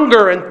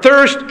hunger and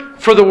thirst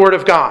for the Word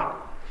of God.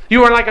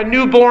 You are like a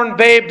newborn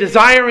babe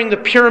desiring the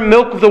pure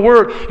milk of the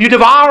Word. You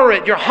devour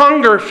it. You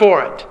hunger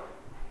for it.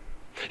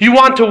 You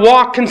want to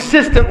walk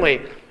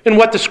consistently in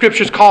what the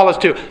Scriptures call us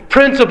to.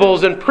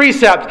 Principles and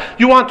precepts.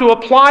 You want to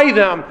apply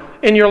them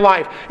in your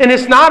life. And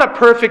it's not a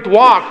perfect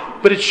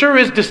walk, but it sure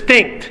is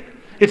distinct.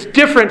 It's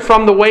different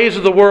from the ways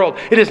of the world.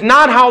 It is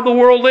not how the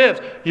world lives.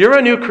 You're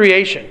a new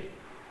creation.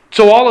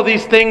 So all of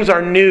these things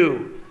are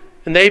new.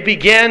 And they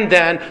begin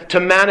then to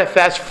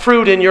manifest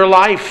fruit in your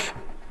life.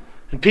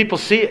 And people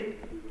see it.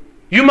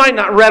 You might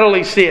not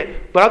readily see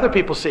it, but other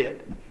people see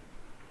it.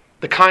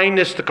 The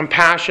kindness, the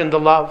compassion, the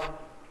love.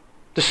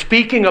 The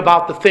speaking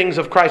about the things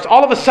of Christ.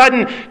 All of a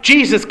sudden,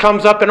 Jesus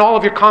comes up in all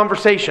of your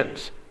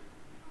conversations.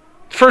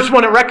 The first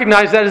one to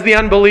recognize that is the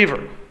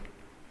unbeliever.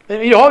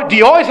 Do you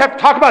always have to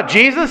talk about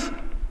Jesus?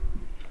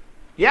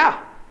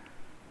 Yeah.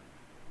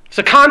 It's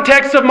the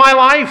context of my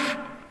life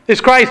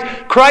is Christ.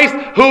 Christ,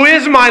 who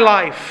is my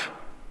life.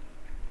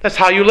 That's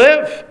how you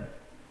live.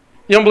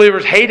 The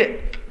unbelievers hate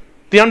it.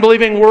 The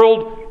unbelieving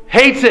world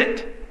hates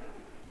it.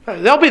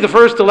 They'll be the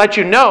first to let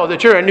you know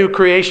that you're a new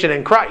creation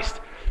in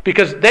Christ,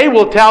 because they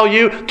will tell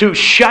you to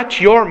shut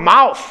your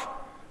mouth.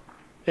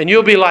 And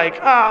you'll be like,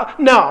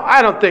 no,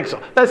 I don't think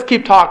so. Let's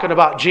keep talking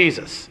about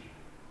Jesus.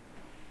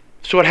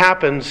 So what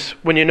happens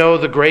when you know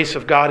the grace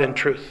of God in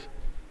truth?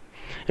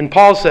 And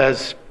Paul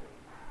says,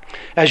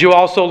 as you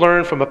also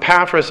learned from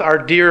Epaphras, our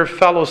dear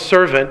fellow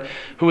servant,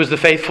 who is the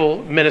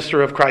faithful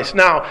minister of Christ.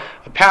 Now,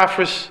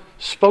 Epaphras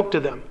spoke to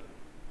them.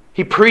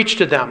 He preached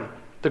to them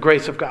the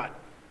grace of God.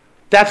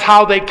 That's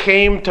how they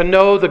came to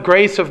know the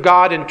grace of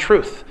God in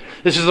truth.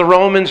 This is the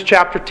Romans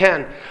chapter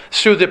 10.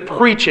 It's through the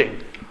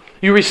preaching.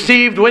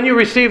 When you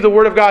received the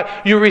Word of God,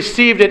 you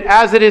received it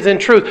as it is in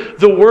truth.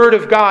 The Word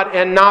of God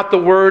and not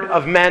the word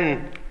of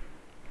men.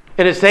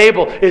 And it's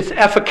able, it's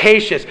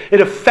efficacious.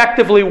 It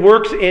effectively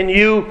works in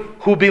you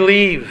who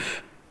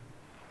believe.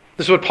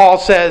 This is what Paul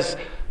says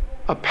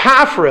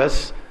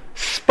Epaphras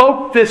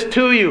spoke this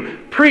to you,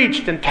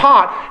 preached and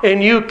taught,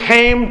 and you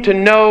came to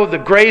know the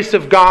grace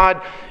of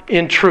God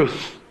in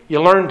truth.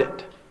 You learned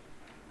it.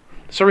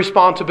 It's a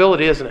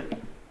responsibility, isn't it?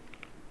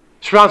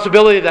 It's a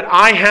responsibility that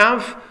I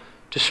have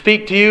to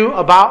speak to you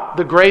about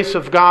the grace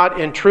of God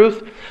in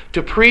truth,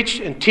 to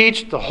preach and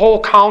teach the whole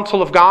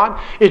counsel of God.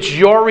 It's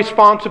your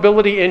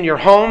responsibility in your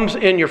homes,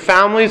 in your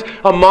families,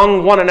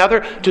 among one another,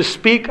 to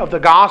speak of the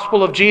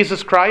gospel of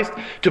Jesus Christ,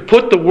 to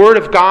put the word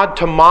of God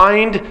to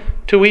mind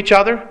to each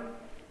other.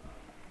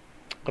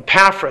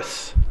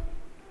 Epaphras,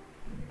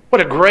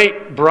 what a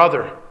great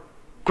brother,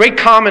 great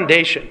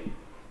commendation.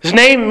 His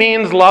name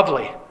means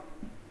lovely.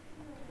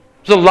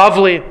 He's a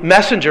lovely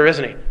messenger,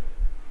 isn't he?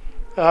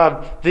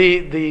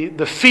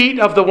 The feet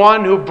of the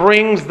one who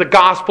brings the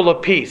gospel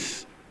of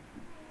peace.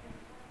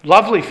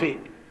 Lovely feet.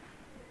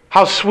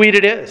 How sweet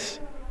it is.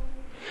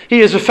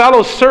 He is a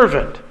fellow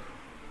servant.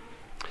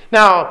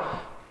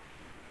 Now,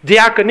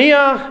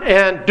 diakonia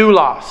and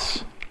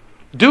doulos.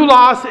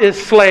 Doulos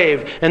is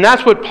slave, and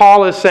that's what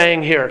Paul is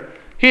saying here.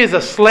 He is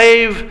a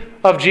slave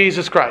of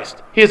Jesus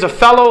Christ. He is a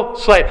fellow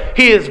slave.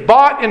 He is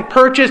bought and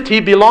purchased. He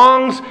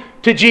belongs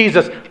to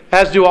Jesus,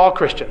 as do all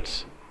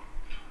Christians.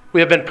 We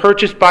have been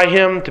purchased by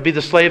Him to be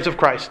the slaves of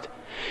Christ.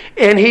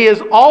 And He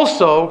is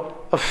also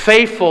a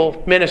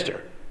faithful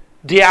minister.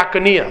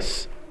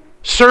 Diakonios,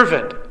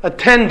 servant,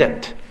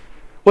 attendant.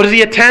 What does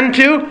He attend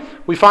to?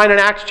 We find in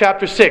Acts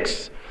chapter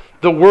 6,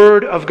 the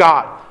Word of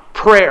God,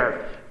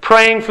 prayer,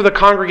 praying for the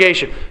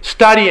congregation,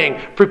 studying,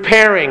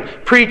 preparing,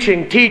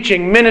 preaching,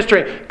 teaching,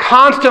 ministering,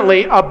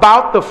 constantly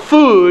about the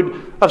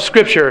food of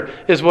Scripture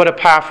is what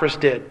Epaphras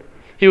did.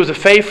 He was a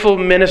faithful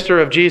minister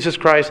of Jesus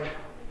Christ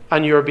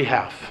on your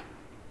behalf.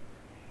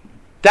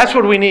 That's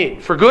what we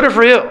need, for good or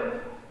for ill.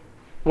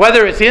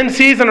 Whether it's in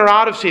season or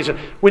out of season,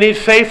 we need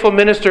faithful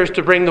ministers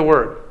to bring the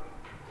Word.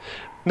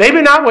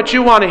 Maybe not what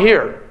you want to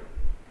hear,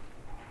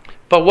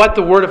 but what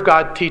the Word of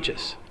God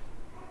teaches.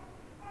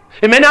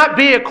 It may not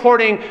be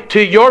according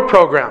to your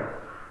program,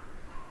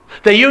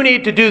 that you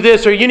need to do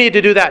this or you need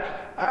to do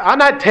that. I'm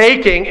not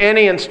taking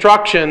any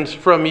instructions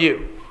from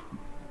you.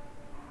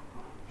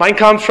 Mine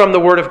comes from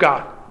the Word of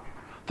God.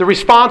 The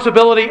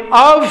responsibility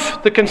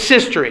of the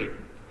consistory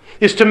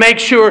is to make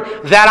sure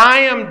that I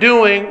am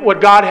doing what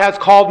God has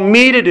called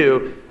me to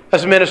do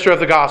as a minister of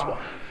the gospel.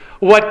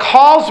 What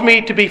calls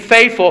me to be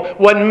faithful,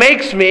 what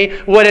makes me,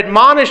 what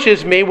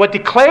admonishes me, what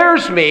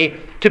declares me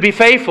to be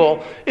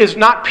faithful is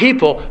not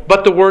people,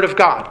 but the Word of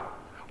God.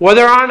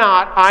 Whether or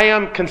not I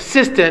am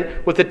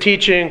consistent with the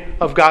teaching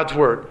of God's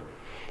Word.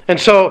 And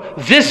so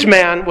this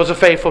man was a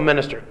faithful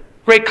minister.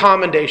 Great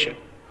commendation.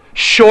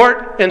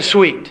 Short and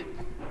sweet.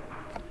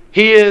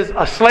 He is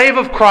a slave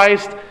of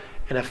Christ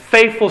and a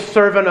faithful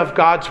servant of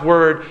God's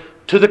Word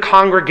to the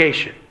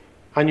congregation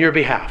on your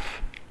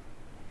behalf.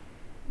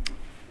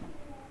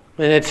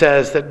 And it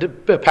says that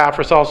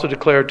Epaphras also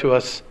declared to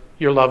us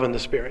your love in the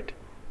Spirit.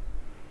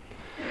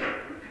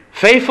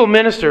 Faithful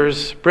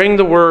ministers bring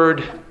the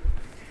Word,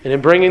 and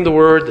in bringing the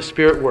Word, the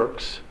Spirit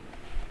works.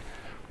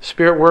 The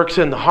Spirit works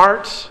in the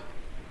hearts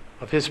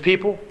of His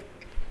people,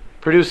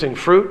 producing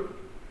fruit.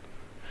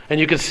 And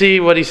you can see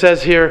what he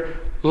says here,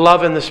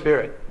 love in the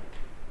Spirit.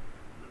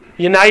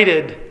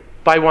 United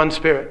by one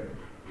Spirit.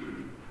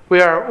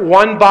 We are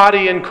one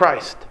body in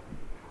Christ.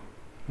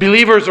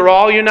 Believers are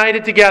all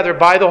united together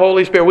by the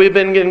Holy Spirit. We've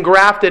been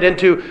engrafted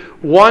into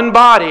one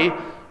body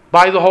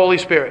by the Holy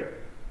Spirit.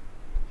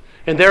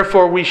 And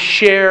therefore we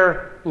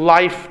share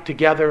life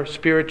together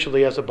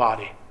spiritually as a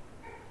body.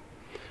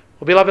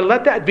 Well, beloved,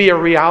 let that be a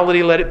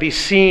reality. Let it be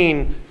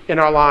seen in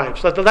our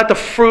lives. Let the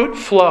fruit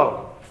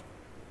flow.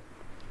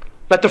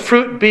 Let the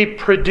fruit be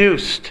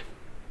produced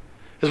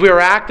as we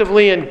are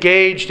actively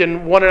engaged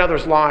in one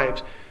another's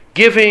lives.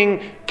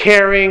 Giving,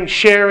 caring,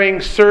 sharing,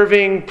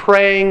 serving,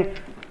 praying.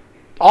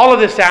 All of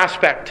this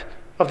aspect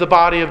of the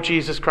body of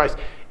Jesus Christ.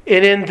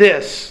 And in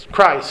this,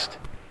 Christ,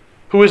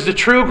 who is the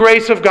true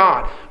grace of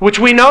God, which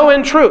we know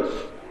in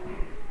truth,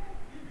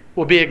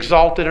 will be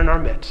exalted in our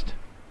midst.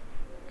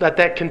 Let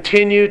that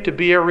continue to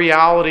be a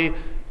reality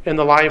in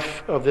the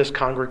life of this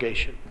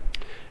congregation.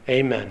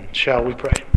 Amen. Shall we pray?